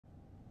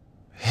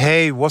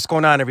Hey, what's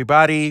going on,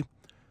 everybody?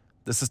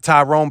 This is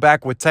Tyrone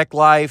back with Tech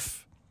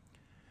Life.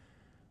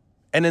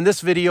 And in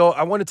this video,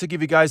 I wanted to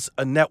give you guys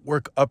a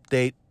network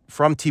update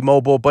from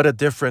T-Mobile, but a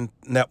different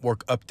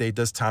network update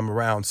this time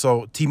around.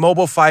 So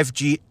T-Mobile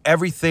 5G,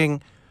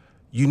 everything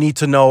you need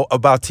to know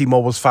about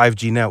T-Mobile's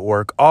 5G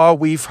network. All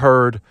we've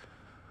heard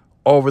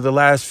over the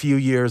last few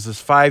years is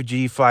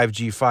 5G,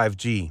 5G,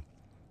 5G.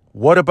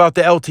 What about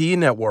the LTE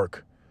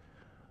network?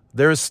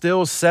 There is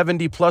still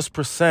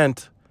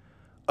 70+%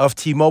 of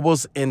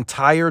T-Mobile's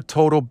entire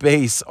total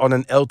base on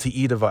an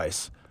LTE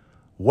device.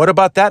 What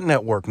about that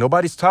network?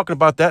 Nobody's talking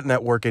about that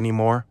network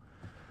anymore.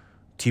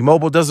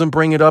 T-Mobile doesn't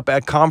bring it up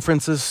at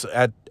conferences,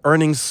 at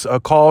earnings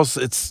calls.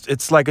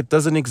 It's like it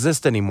doesn't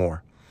exist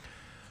anymore.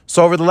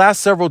 So over the last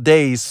several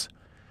days,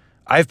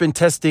 I've been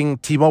testing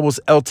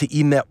T-Mobile's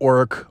LTE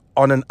network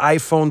on an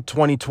iPhone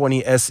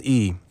 2020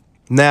 SE.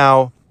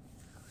 Now,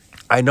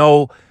 I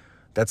know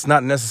that's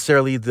not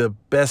necessarily the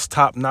best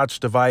top-notch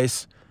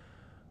device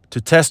to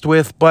test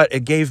with, but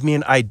it gave me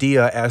an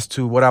idea as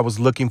to what I was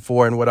looking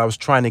for and what I was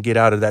trying to get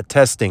out of that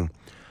testing.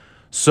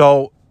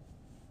 So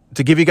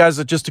to give you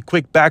guys just a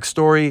quick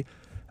backstory,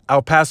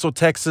 El Paso,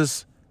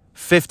 Texas,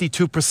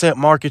 52%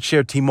 market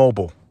share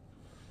T-Mobile.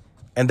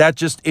 And that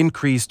just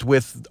increased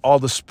with all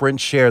the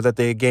Sprint share that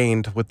they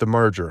gained with the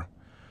merger.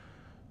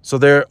 So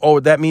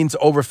that means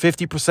over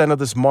 50% of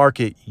this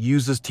market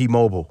uses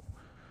T-Mobile,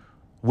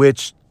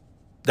 which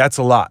that's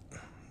a lot.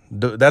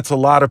 That's a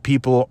lot of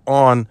people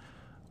on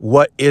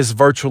what is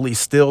virtually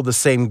still the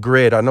same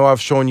grid. I know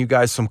I've shown you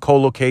guys some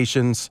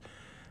co-locations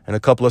and a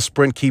couple of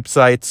Sprint Keep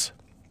sites,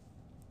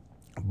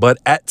 but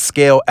at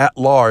scale, at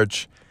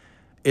large,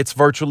 it's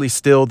virtually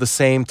still the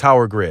same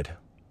tower grid.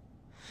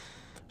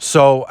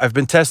 So I've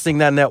been testing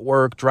that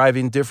network,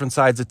 driving different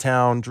sides of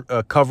town,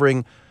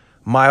 covering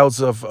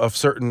miles of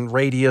certain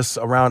radius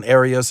around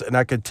areas. And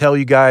I can tell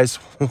you guys,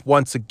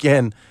 once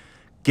again,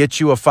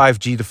 get you a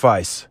 5G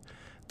device.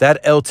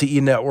 That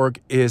LTE network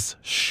is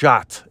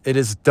shot. It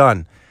is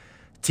done.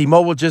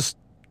 T-Mobile just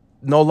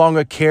no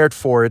longer cared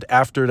for it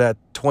after that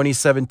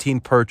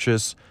 2017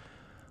 purchase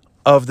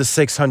of the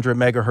 600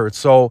 megahertz.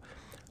 So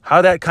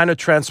how that kind of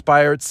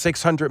transpired,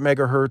 600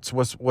 megahertz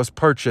was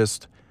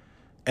purchased,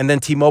 and then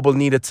T-Mobile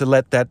needed to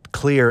let that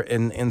clear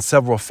in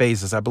several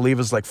phases. I believe it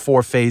was like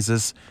 4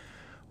 phases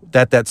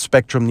that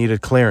spectrum needed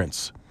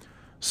clearance.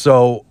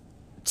 So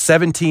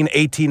 17,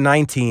 18,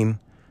 19,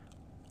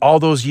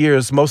 all those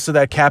years, most of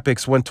that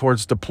CapEx went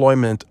towards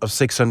deployment of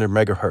 600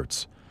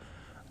 megahertz.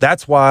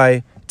 That's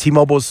why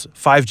T-Mobile's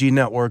 5G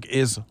network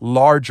is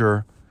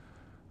larger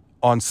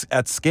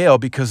at scale,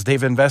 because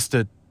they've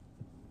invested,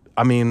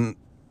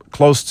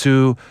 close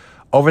to,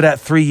 over that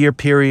 3-year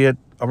period,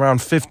 around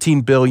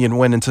 $15 billion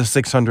went into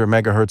 600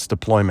 megahertz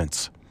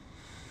deployments.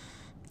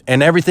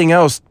 And everything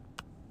else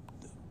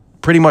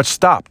pretty much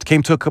stopped,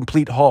 came to a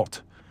complete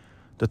halt.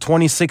 The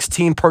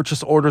 2016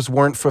 purchase orders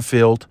weren't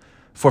fulfilled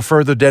for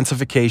further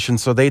densification,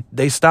 so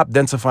they stopped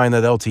densifying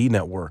that LTE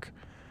network.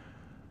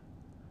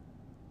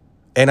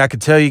 And I can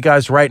tell you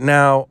guys right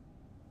now,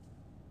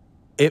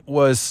 it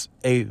was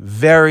a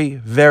very,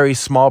 very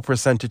small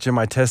percentage in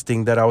my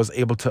testing that I was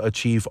able to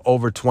achieve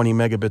over 20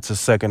 megabits a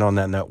second on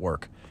that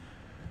network.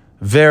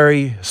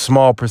 Very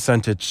small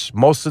percentage.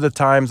 Most of the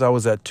times I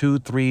was at 2,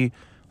 3,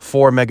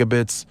 4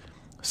 megabits.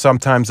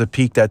 Sometimes it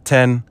peaked at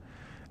 10.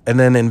 And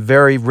then in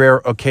very rare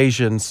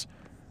occasions,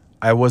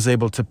 I was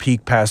able to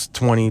peak past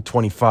 20,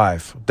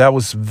 25. That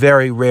was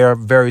very rare,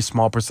 very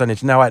small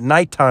percentage. Now at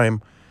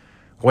nighttime,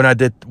 when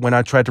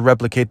I tried to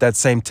replicate that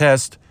same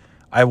test,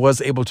 I was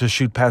able to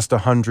shoot past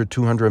 100,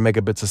 200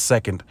 megabits a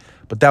second.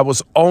 But that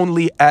was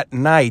only at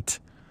night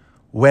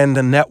when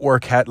the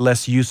network had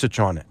less usage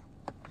on it.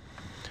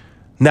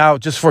 Now,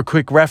 just for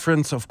quick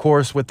reference, of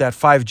course, with that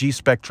 5G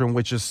spectrum,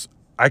 which is,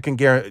 I can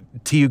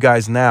guarantee you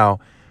guys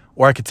now,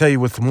 or I could tell you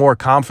with more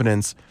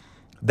confidence,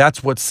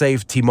 that's what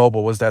saved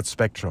T-Mobile, was that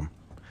spectrum.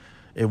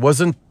 It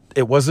wasn't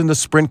the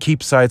Sprint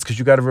Keep sites, because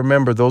you got to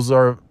remember, those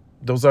are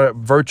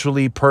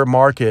virtually per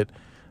market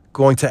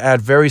going to add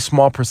very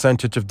small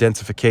percentage of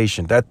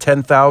densification. That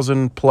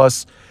 10,000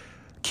 plus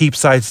Keep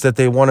sites that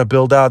they want to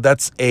build out,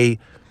 that's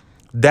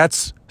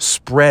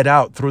spread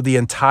out through the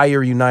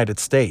entire United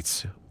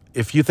States.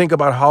 If you think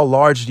about how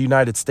large the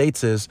United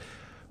States is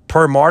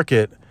per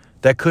market,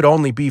 that could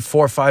only be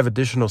 4 or 5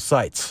 additional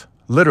sites,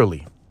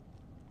 literally.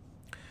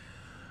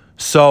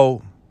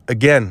 So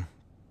again,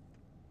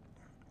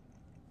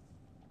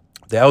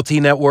 the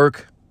LTE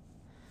network,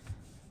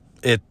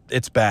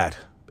 it's bad.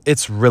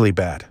 It's really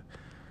bad.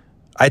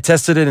 I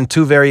tested it in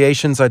 2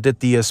 variations. I did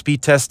the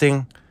speed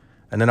testing,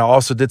 and then I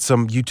also did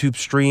some YouTube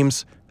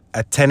streams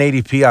at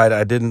 1080p.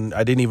 I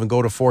didn't even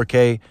go to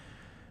 4K.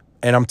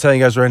 And I'm telling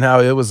you guys right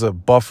now, it was a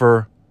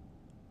buffer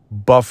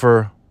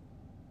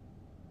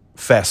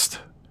fest.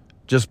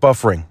 Just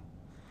buffering.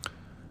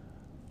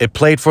 It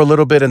played for a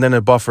little bit, and then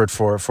it buffered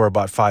for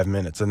about 5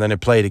 minutes, and then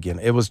it played again.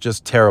 It was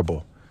just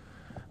terrible.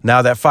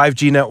 Now that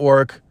 5G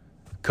network,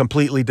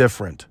 completely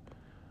different.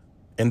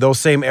 In those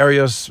same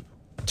areas,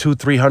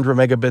 200-300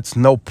 megabits,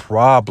 no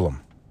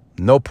problem.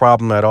 No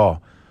problem at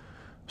all.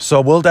 So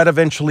will that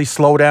eventually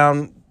slow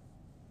down?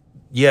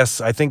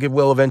 Yes, I think it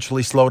will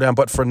eventually slow down.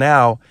 But for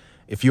now,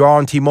 if you are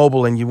on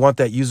T-Mobile and you want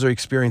that user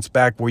experience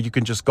back where you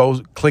can just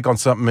go click on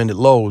something and it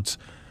loads,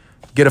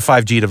 get a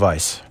 5G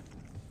device.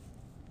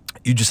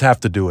 You just have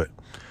to do it.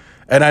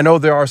 And I know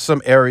there are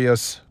some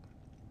areas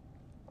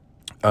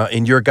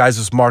in your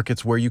guys'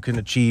 markets where you can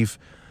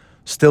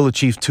still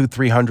achieve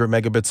 200-300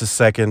 megabits a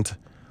second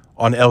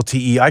on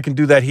LTE. I can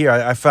do that here.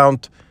 I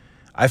found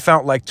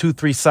like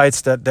 2-3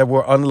 sites that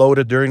were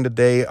unloaded during the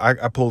day.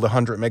 I pulled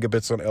 100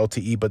 megabits on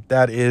LTE, but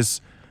that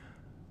is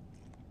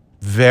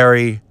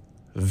very,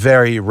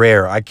 very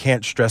rare. I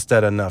can't stress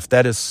that enough.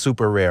 That is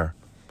super rare.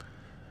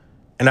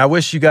 And I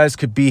wish you guys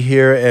could be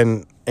here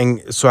and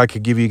so I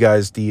could give you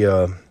guys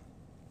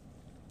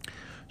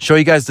show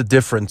you guys the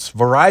difference.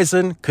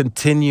 Verizon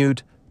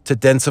continued to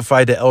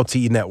densify the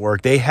LTE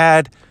network. They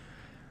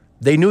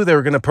knew they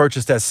were going to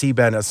purchase that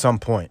C-band at some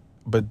point.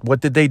 But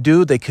what did they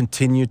do? They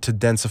continued to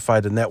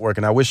densify the network.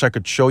 And I wish I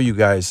could show you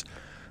guys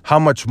how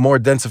much more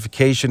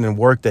densification and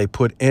work they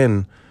put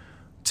in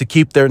to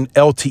keep their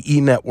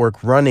LTE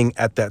network running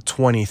at that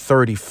 20,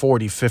 30,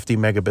 40, 50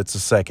 megabits a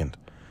second.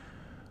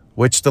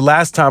 Which the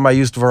last time I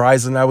used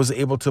Verizon, I was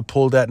able to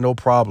pull that no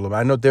problem.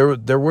 I know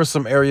there were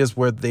some areas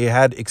where they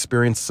had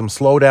experienced some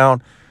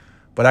slowdown,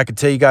 but I can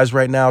tell you guys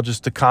right now,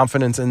 just the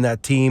confidence in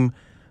that team,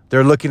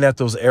 they're looking at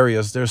those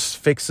areas. There's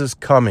fixes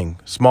coming.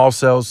 Small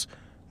cells,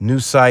 new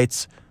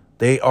sites,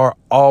 they are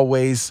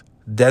always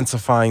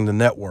densifying the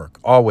network,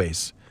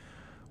 always.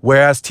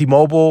 Whereas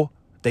T-Mobile,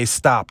 they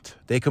stopped.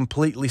 They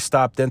completely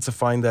stopped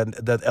densifying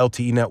that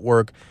LTE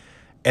network,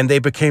 and they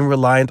became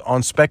reliant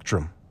on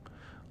spectrum.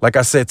 Like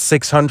I said,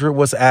 600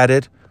 was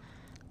added.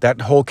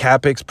 That whole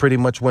CapEx pretty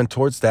much went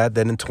towards that.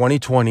 Then in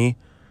 2020,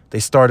 they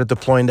started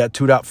deploying that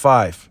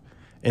 2.5.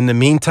 In the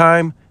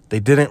meantime, they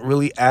didn't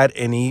really add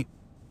any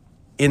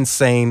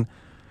insane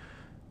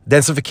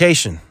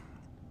densification.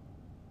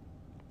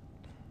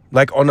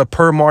 Like on a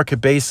per market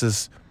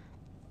basis,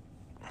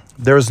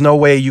 there's no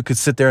way you could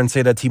sit there and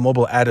say that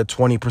T-Mobile added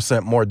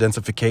 20% more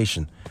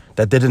densification.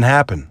 That didn't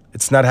happen.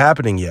 It's not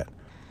happening yet.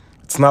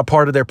 It's not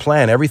part of their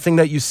plan. Everything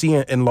that you see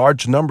in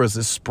large numbers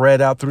is spread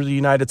out through the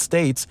United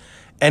States,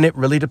 and it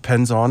really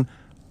depends on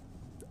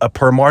a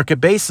per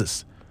market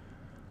basis.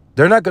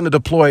 They're not going to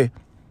deploy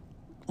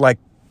like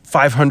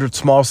 500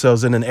 small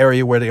cells in an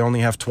area where they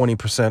only have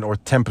 20% or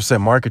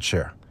 10% market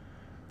share.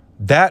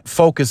 That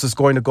focus is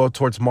going to go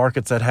towards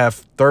markets that have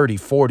 30,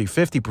 40,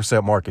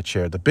 50% market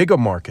share, the bigger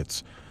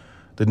markets,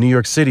 the New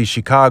York City,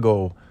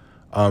 Chicago,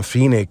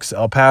 Phoenix,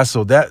 El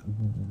Paso.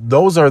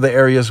 Those are the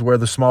areas where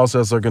the small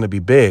cells are going to be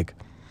big.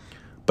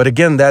 But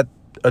again, that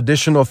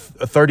additional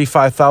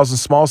 35,000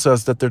 small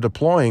cells that they're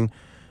deploying,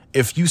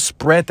 if you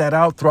spread that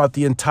out throughout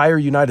the entire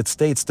United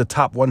States, the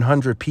top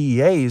 100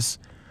 PEAs,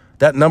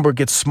 that number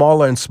gets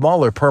smaller and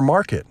smaller per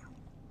market.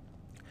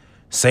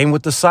 Same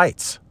with the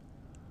sites.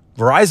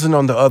 Verizon,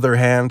 on the other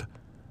hand,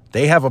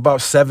 they have about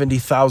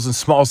 70,000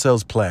 small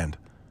cells planned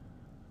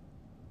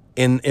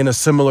in a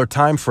similar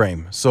time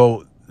frame.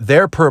 So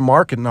their per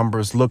market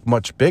numbers look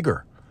much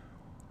bigger.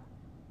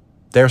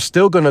 They're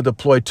still going to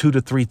deploy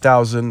 2,000 to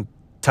 3,000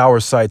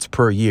 tower sites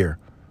per year.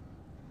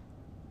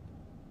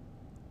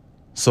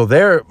 So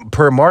their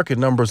per market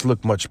numbers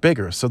look much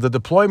bigger. So the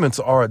deployments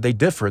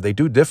they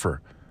do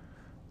differ.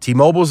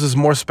 T-Mobile's is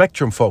more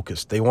spectrum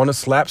focused. They want to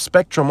slap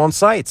spectrum on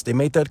sites. They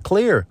made that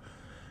clear.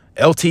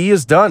 LTE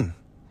is done.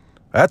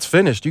 That's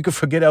finished. You can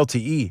forget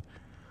LTE.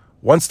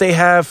 Once they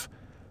have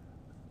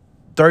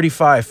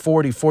 35,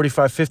 40,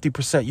 45,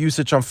 50%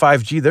 usage on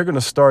 5G, they're going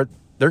to start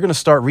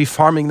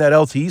refarming that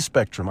LTE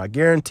spectrum. I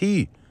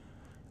guarantee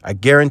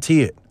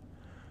it.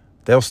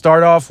 They'll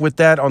start off with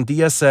that on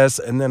DSS,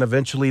 and then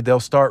eventually they'll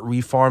start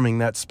refarming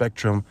that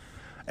spectrum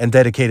and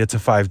dedicate it to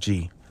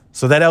 5G.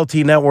 So that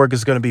LTE network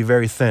is going to be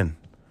very thin.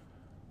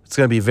 It's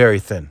going to be very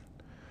thin.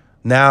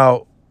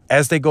 Now,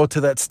 as they go to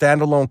that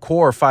standalone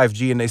core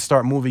 5G and they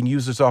start moving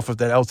users off of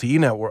that LTE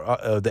network,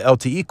 the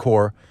LTE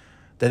core,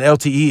 then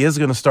LTE is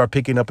going to start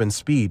picking up in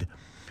speed.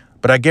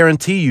 But I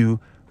guarantee you,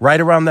 right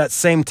around that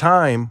same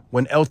time,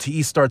 when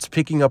LTE starts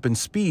picking up in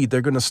speed, they're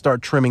going to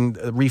start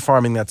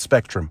refarming that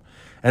spectrum.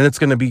 And it's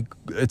going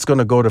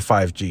to go to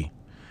 5G.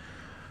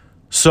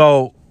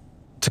 So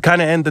to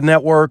kind of end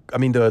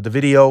the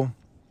video,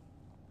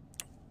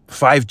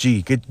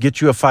 5G, get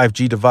you a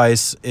 5G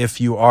device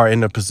if you are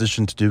in a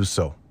position to do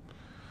so.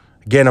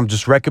 Again, I'm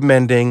just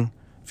recommending,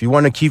 if you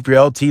want to keep your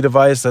LTE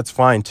device, that's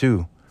fine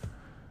too.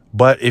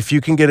 But if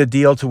you can get a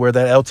deal to where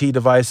that LTE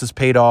device is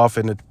paid off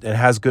and it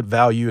has good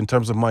value in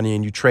terms of money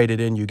and you trade it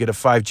in, you get a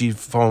 5G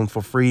phone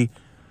for free,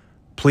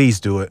 please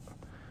do it.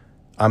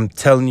 I'm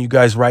telling you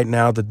guys right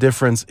now, the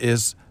difference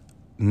is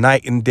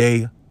night and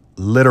day,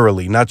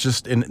 literally, not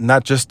just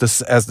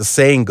as the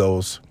saying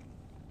goes.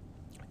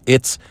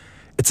 It's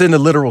in the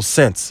literal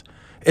sense.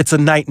 It's a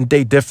night and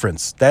day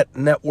difference. That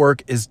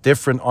network is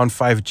different on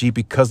 5G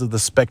because of the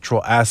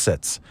spectral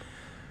assets,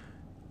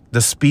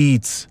 the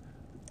speeds,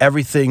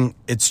 everything.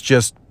 It's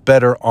just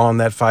better on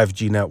that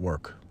 5G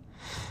network.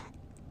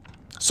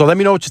 So let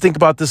me know what you think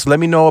about this. Let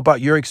me know about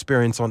your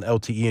experience on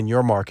LTE in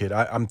your market.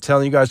 I'm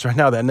telling you guys right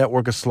now, that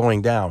network is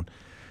slowing down.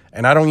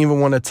 And I don't even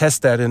want to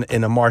test that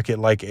in a market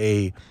like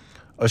a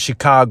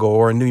Chicago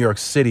or a New York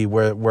City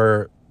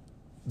where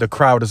the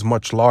crowd is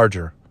much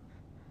larger.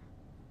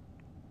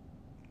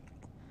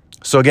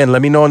 So again,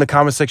 let me know in the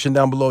comment section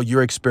down below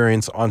your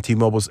experience on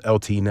T-Mobile's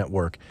LTE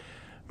network.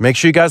 Make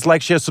sure you guys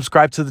like, share,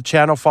 subscribe to the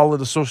channel, follow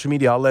the social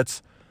media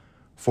outlets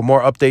for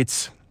more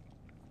updates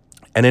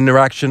and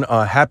interaction.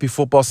 Happy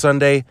Football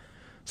Sunday.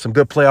 Some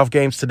good playoff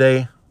games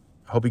today.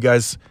 I hope you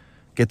guys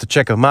get to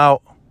check them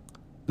out.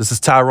 This is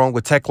Tyrone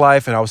with Tech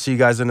Life, and I will see you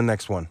guys in the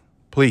next one.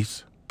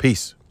 Please.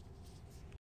 Peace.